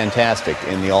 is fantastic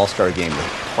in the All-Star Game. The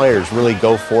players really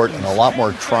go for it and a lot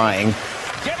more trying.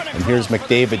 And here's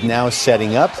McDavid now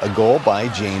setting up a goal by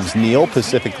James Neal.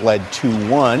 Pacific led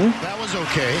 2-1. That was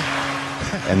okay.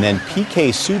 And then PK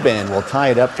Subban will tie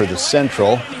it up for the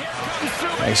Central.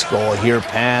 Nice goal here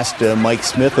past Mike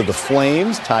Smith of the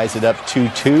Flames. Ties it up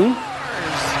 2-2.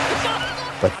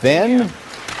 But then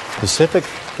Pacific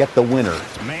get the winner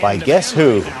by guess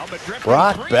who?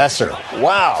 Brock Besser.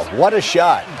 Wow, what a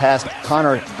shot past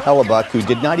Connor Hellebuck, who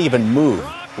did not even move.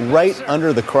 Right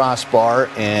under the crossbar,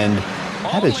 and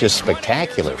That is just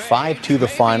spectacular. 5-2 the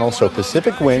final. So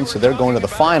Pacific wins, so they're going to the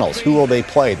finals. Who will they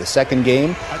play? The second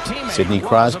game, Sidney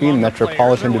Crosby in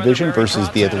Metropolitan Division versus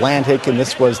the Atlantic. And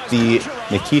this was the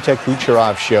Nikita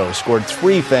Kucherov show. Scored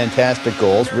 3 fantastic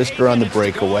goals. Rister on the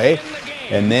breakaway.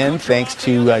 And then, thanks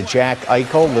to Jack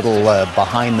Eichel, little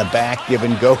behind-the-back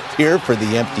give-and-go here for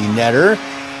the empty netter.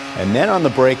 And then on the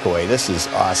breakaway, this is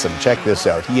awesome. Check this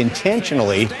out. He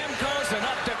intentionally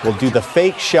will do the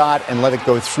fake shot and let it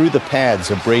go through the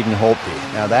pads of Braden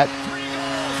Holtby. Now, that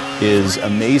is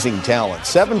amazing talent.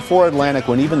 7-4 Atlantic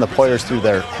when even the players threw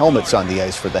their helmets on the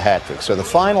ice for the hat-trick. So the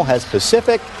final has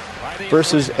Pacific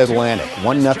versus Atlantic.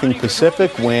 1-0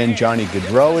 Pacific when Johnny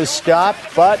Gaudreau is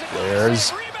stopped, but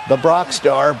where's the Brock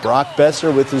star, Brock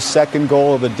Boeser, with his second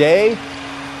goal of the day.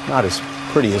 Not as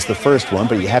pretty as the first one,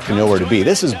 but you have to know where to be.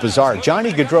 This is bizarre.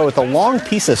 Johnny Gaudreau with a long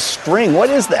piece of string. What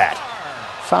is that?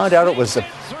 Found out it was a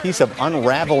piece of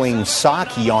unraveling sock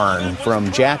yarn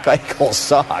from Jack Eichel's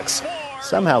socks.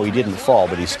 Somehow he didn't fall,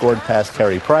 but he scored past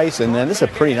Terry Price. And then this is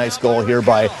a pretty nice goal here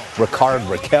by Ricard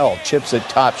Raquel. Chips it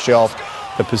top shelf.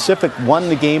 The Pacific won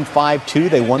the game 5-2.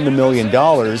 They won the $1 million.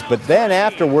 But then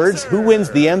afterwards, who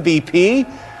wins the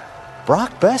MVP?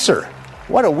 Brock Boeser.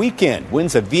 What a weekend.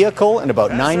 Wins a vehicle and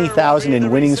about $90,000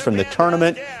 in winnings from the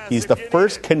tournament. He's the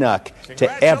first Canuck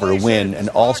to ever win an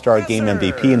All-Star Game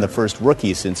MVP and the first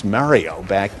rookie since Mario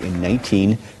back in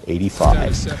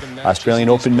 1985. Australian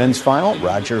Open men's final.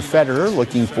 Roger Federer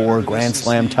looking for Grand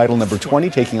Slam title number 20,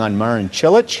 taking on Marin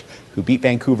Cilic, who beat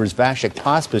Vancouver's Vasek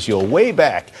Pospisil way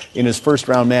back in his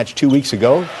first-round match 2 weeks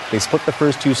ago. They split the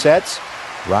first 2 sets.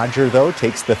 Roger, though,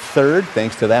 takes the third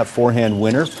thanks to that forehand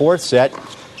winner. Fourth set.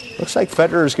 Looks like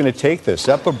Federer is going to take this.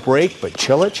 Up a break, but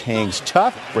Cilic hangs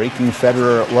tough, breaking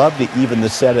Federer at love to even the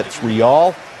set at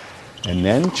 3-all. And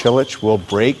then Cilic will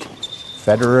break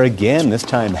Federer again, this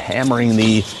time hammering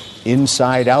the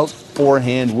inside-out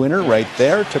forehand winner right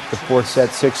there. Took the fourth set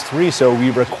 6-3, so we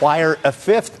require a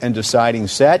fifth and deciding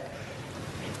set.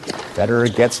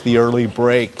 Federer gets the early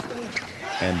break,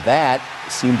 and that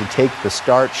seemed to take the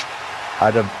starch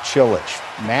out of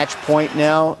Cilic. Match point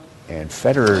now, and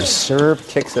Federer's serve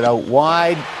kicks it out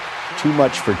wide. Too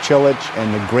much for Cilic,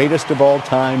 and the greatest of all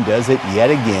time does it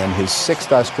yet again. His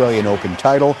 6th Australian Open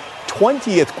title,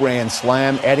 20th Grand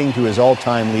Slam, adding to his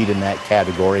all-time lead in that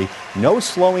category. No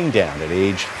slowing down at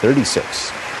age 36.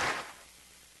 Of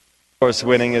course,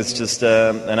 winning is just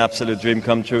an absolute dream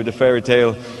come true. The fairy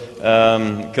tale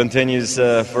continues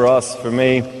for us, for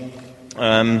me.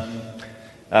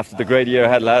 After the great year I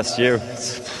had last year,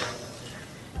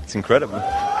 it's incredible.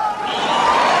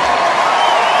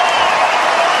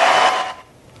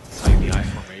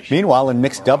 Meanwhile, in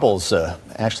mixed doubles,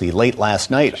 actually late last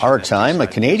night, our time, a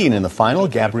Canadian in the final,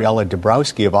 Gabriela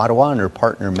Dabrowski of Ottawa, and her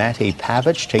partner Mate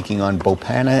Pavic taking on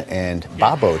Bopana and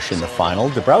Babos in the final.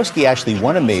 Dabrowski actually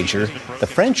won a major, the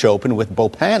French Open, with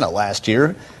Bopana last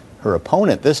year. Her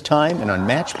opponent this time, and on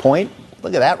match point,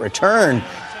 look at that return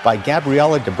by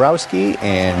Gabriela Dabrowski,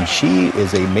 and she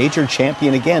is a major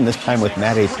champion again, this time with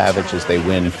Mate Pavic as they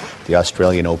win the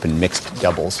Australian Open mixed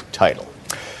doubles title.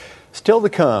 Still to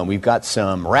come, we've got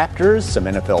some Raptors, some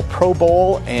NFL Pro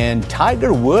Bowl, and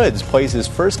Tiger Woods plays his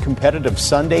first competitive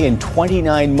Sunday in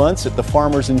 29 months at the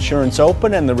Farmers Insurance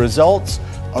Open, and the results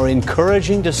are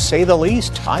encouraging to say the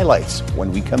least. Highlights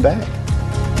when we come back.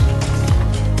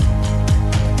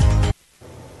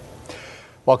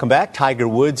 Welcome back. Tiger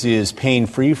Woods is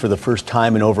pain-free for the first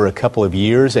time in over a couple of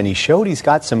years, and he showed he's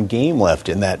got some game left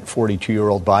in that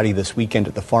 42-year-old body this weekend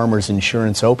at the Farmers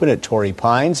Insurance Open at Torrey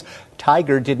Pines.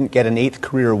 Tiger didn't get an 8th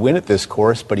career win at this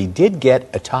course, but he did get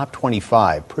a top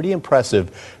 25. Pretty impressive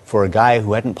for a guy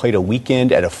who hadn't played a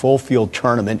weekend at a full-field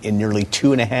tournament in nearly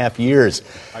 2.5 years.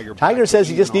 Tiger says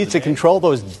he just needs to control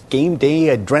those game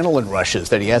day adrenaline rushes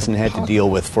that he hasn't had to deal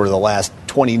with for the last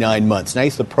 29 months.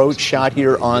 Nice approach shot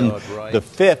here on the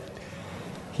 5th.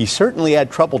 He certainly had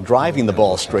trouble driving the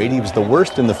ball straight. He was the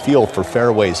worst in the field for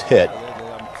fairways hit,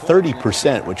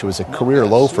 30%, which was a career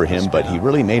low for him, but he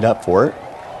really made up for it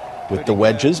with the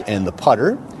wedges and the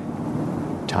putter.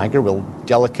 Tiger will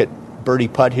delicate birdie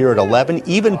putt here at 11.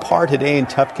 Even par today in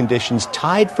tough conditions.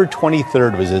 Tied for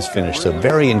 23rd was his finish, so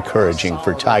very encouraging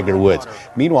for Tiger Woods.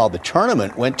 Meanwhile, the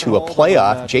tournament went to a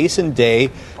playoff. Jason Day,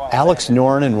 Alex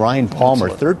Noren, and Ryan Palmer.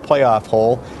 Third playoff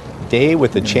hole. Day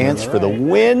with a chance for the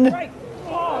win.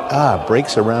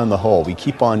 Breaks around the hole. We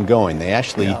keep on going. They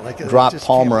actually dropped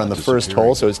Palmer on the first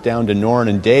hole, so it's down to Noren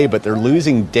and Day, but they're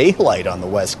losing daylight on the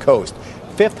West Coast.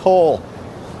 5th hole.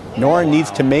 Noren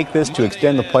needs to make this to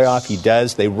extend the playoff. He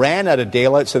does. They ran out of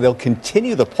daylight, so they'll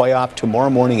continue the playoff tomorrow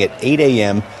morning at 8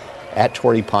 a.m. at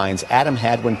Torrey Pines. Adam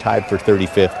Hadwin tied for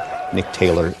 35th. Nick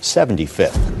Taylor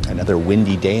 75th. Another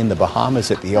windy day in the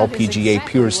Bahamas at the LPGA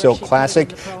Pure Silk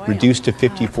Classic, reduced to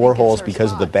 54 holes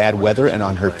because of the bad weather, and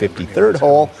on her 53rd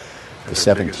hole, the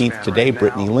 17th today,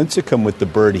 Brittany Lincecum with the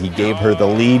birdie. He gave her the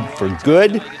lead for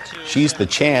good. She's the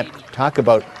champ. Talk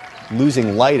about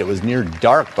losing light. It was near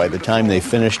dark by the time they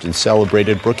finished and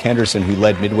celebrated. Brooke Henderson, who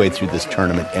led midway through this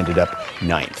tournament, ended up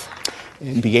 9th.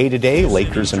 NBA today,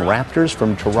 Lakers and Raptors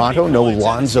from Toronto. No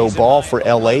Lonzo Ball for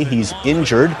LA. He's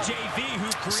injured.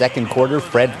 Second quarter,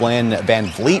 Fred Van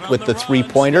Vliet with the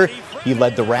three-pointer. He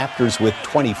led the Raptors with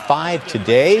 25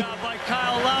 today.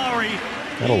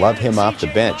 Gotta love him off the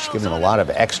bench, giving him a lot of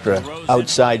extra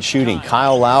outside shooting.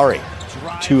 Kyle Lowry,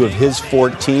 2 of his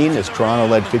 14 as Toronto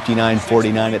led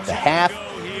 59-49 at the half.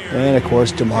 And, of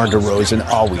course, DeMar DeRozan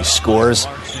always scores.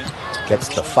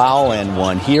 Gets the foul and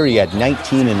one here. He had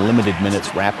 19 in limited minutes.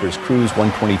 Raptors cruise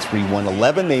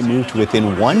 123-111. They move to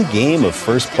within one game of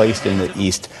first place in the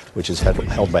East, which is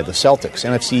held by the Celtics.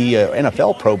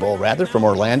 NFL Pro Bowl, from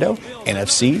Orlando.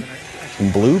 NFC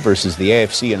in blue versus the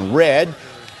AFC in red.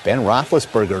 Ben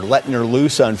Roethlisberger letting her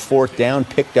loose on fourth down,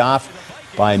 picked off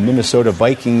by Minnesota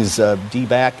Vikings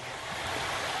D-back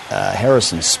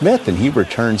Harrison Smith, and he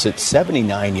returns it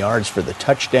 79 yards for the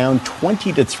touchdown,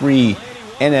 20-3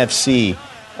 NFC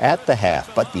at the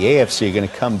half. But the AFC are going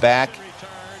to come back.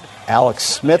 Alex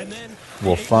Smith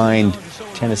will find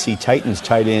Tennessee Titans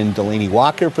tight end Delaney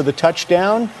Walker for the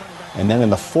touchdown. And then in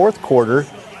the fourth quarter,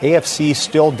 AFC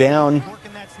still down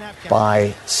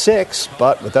by 6,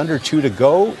 but with under 2 to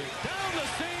go,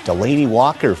 Delaney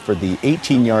Walker for the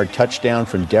 18-yard touchdown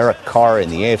from Derek Carr,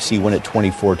 and the AFC win at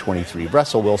 24-23.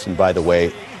 Russell Wilson, by the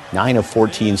way, 9 of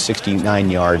 14, 69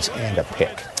 yards and a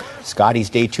pick. Scotty's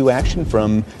Day 2 action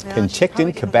from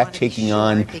Penticton, Quebec taking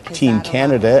on Team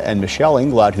Canada, and Michelle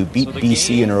Inglot, who beat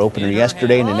BC in her opener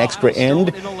yesterday in an extra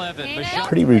end.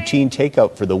 Pretty routine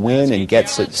takeout for the win and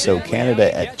gets it so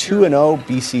Canada at 2-0.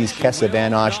 BC's Kessa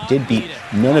Van Osh did beat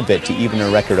Nunavut to even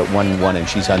her record at 1-1, and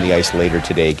she's on the ice later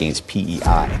today against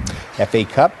PEI. FA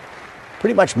Cup,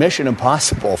 pretty much mission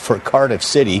impossible for Cardiff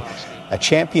City. A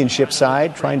championship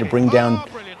side trying to bring down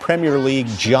Premier League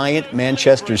giant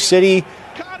Manchester City.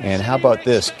 And how about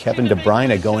this? Kevin De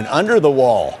Bruyne going under the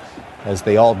wall as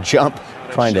they all jump,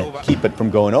 trying to keep it from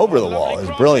going over the wall. It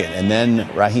was brilliant. And then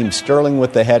Raheem Sterling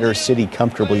with the header. City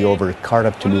comfortably over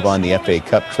Cardiff to move on the FA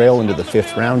Cup trail into the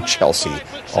 5th round. Chelsea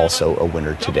also a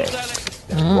winner today.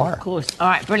 There you are. Of course. All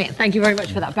right, brilliant. Thank you very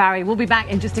much for that, Barry. We'll be back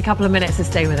in just a couple of minutes, so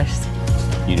stay with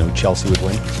us. You know Chelsea would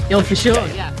win? Oh, for sure,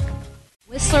 yeah.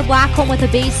 Whistler Blackcomb with a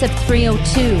base of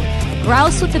 302.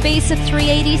 Grouse with a base of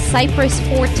 380, Cypress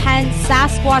 410,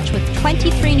 Sasquatch with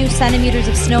 23 new centimeters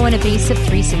of snow and a base of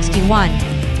 361.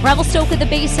 Revelstoke with a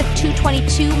base of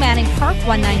 222, Manning Park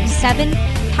 197,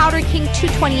 Powder King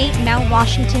 228, Mount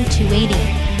Washington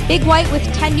 280. Big White with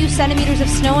 10 new centimeters of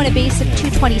snow and a base of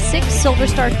 226, Silver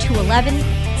Star 211,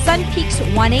 Sun Peaks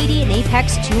 180, and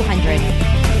Apex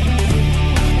 200.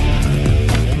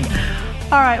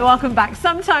 All right, welcome back.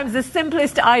 Sometimes the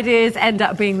simplest ideas end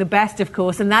up being the best, of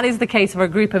course, and that is the case for a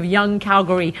group of young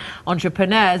Calgary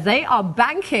entrepreneurs. They are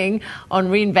banking on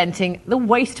reinventing the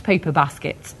waste paper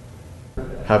basket.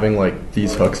 Having like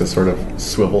these hooks as sort of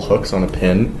swivel hooks on a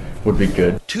pin would be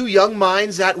good. 2 young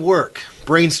minds at work,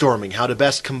 brainstorming how to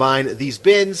best combine these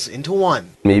bins into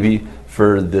one. Maybe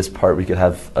for this part we could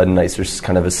have a nicer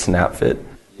kind of a snap fit.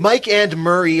 Mike and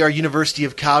Murray are University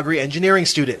of Calgary engineering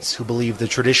students who believe the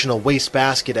traditional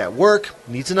wastebasket at work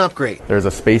needs an upgrade. There's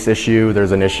a space issue,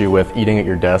 there's an issue with eating at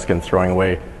your desk and throwing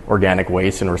away organic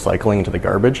waste and recycling into the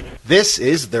garbage. This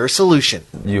is their solution.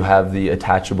 You have the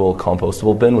attachable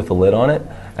compostable bin with a lid on it,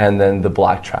 and then the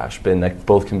black trash bin that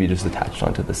both can be just attached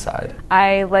onto the side.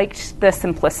 I liked the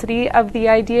simplicity of the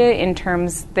idea in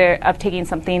terms of taking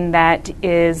something that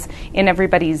is in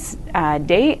everybody's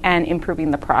day and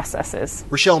improving the processes.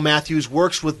 Rochelle Matthews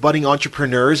works with budding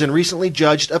entrepreneurs and recently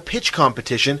judged a pitch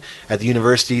competition at the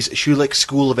university's Schulich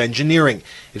School of Engineering.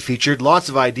 It featured lots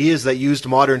of ideas that used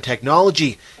modern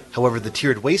technology. However, the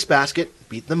tiered wastebasket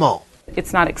beat them all.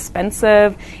 It's not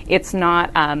expensive. It's not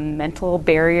a mental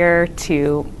barrier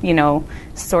to,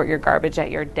 sort your garbage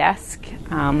at your desk.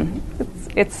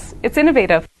 It's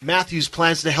innovative. Matthews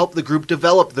plans to help the group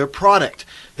develop their product.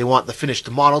 They want the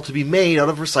finished model to be made out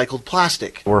of recycled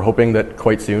plastic. We're hoping that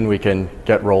quite soon we can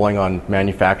get rolling on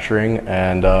manufacturing,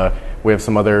 and we have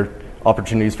some other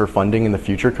opportunities for funding in the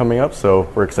future coming up, so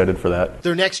we're excited for that.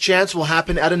 Their next chance will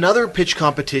happen at another pitch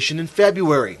competition in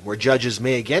February, where judges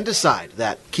may again decide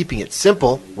that keeping it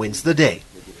simple wins the day.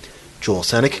 Joel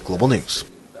Senek, Global News.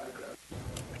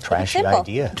 Trashy Simple.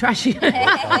 idea. Trashy.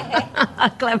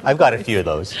 Clever. I've got a few of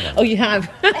those. Yeah. Oh, you have?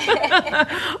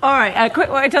 All right, a quick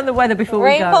word on the weather before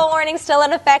we go. Rainfall warning still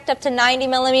in effect, up to 90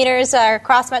 millimeters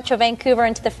across Metro Vancouver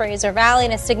into the Fraser Valley,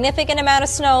 and a significant amount of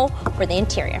snow for the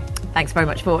interior. Thanks very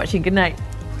much for watching. Good night.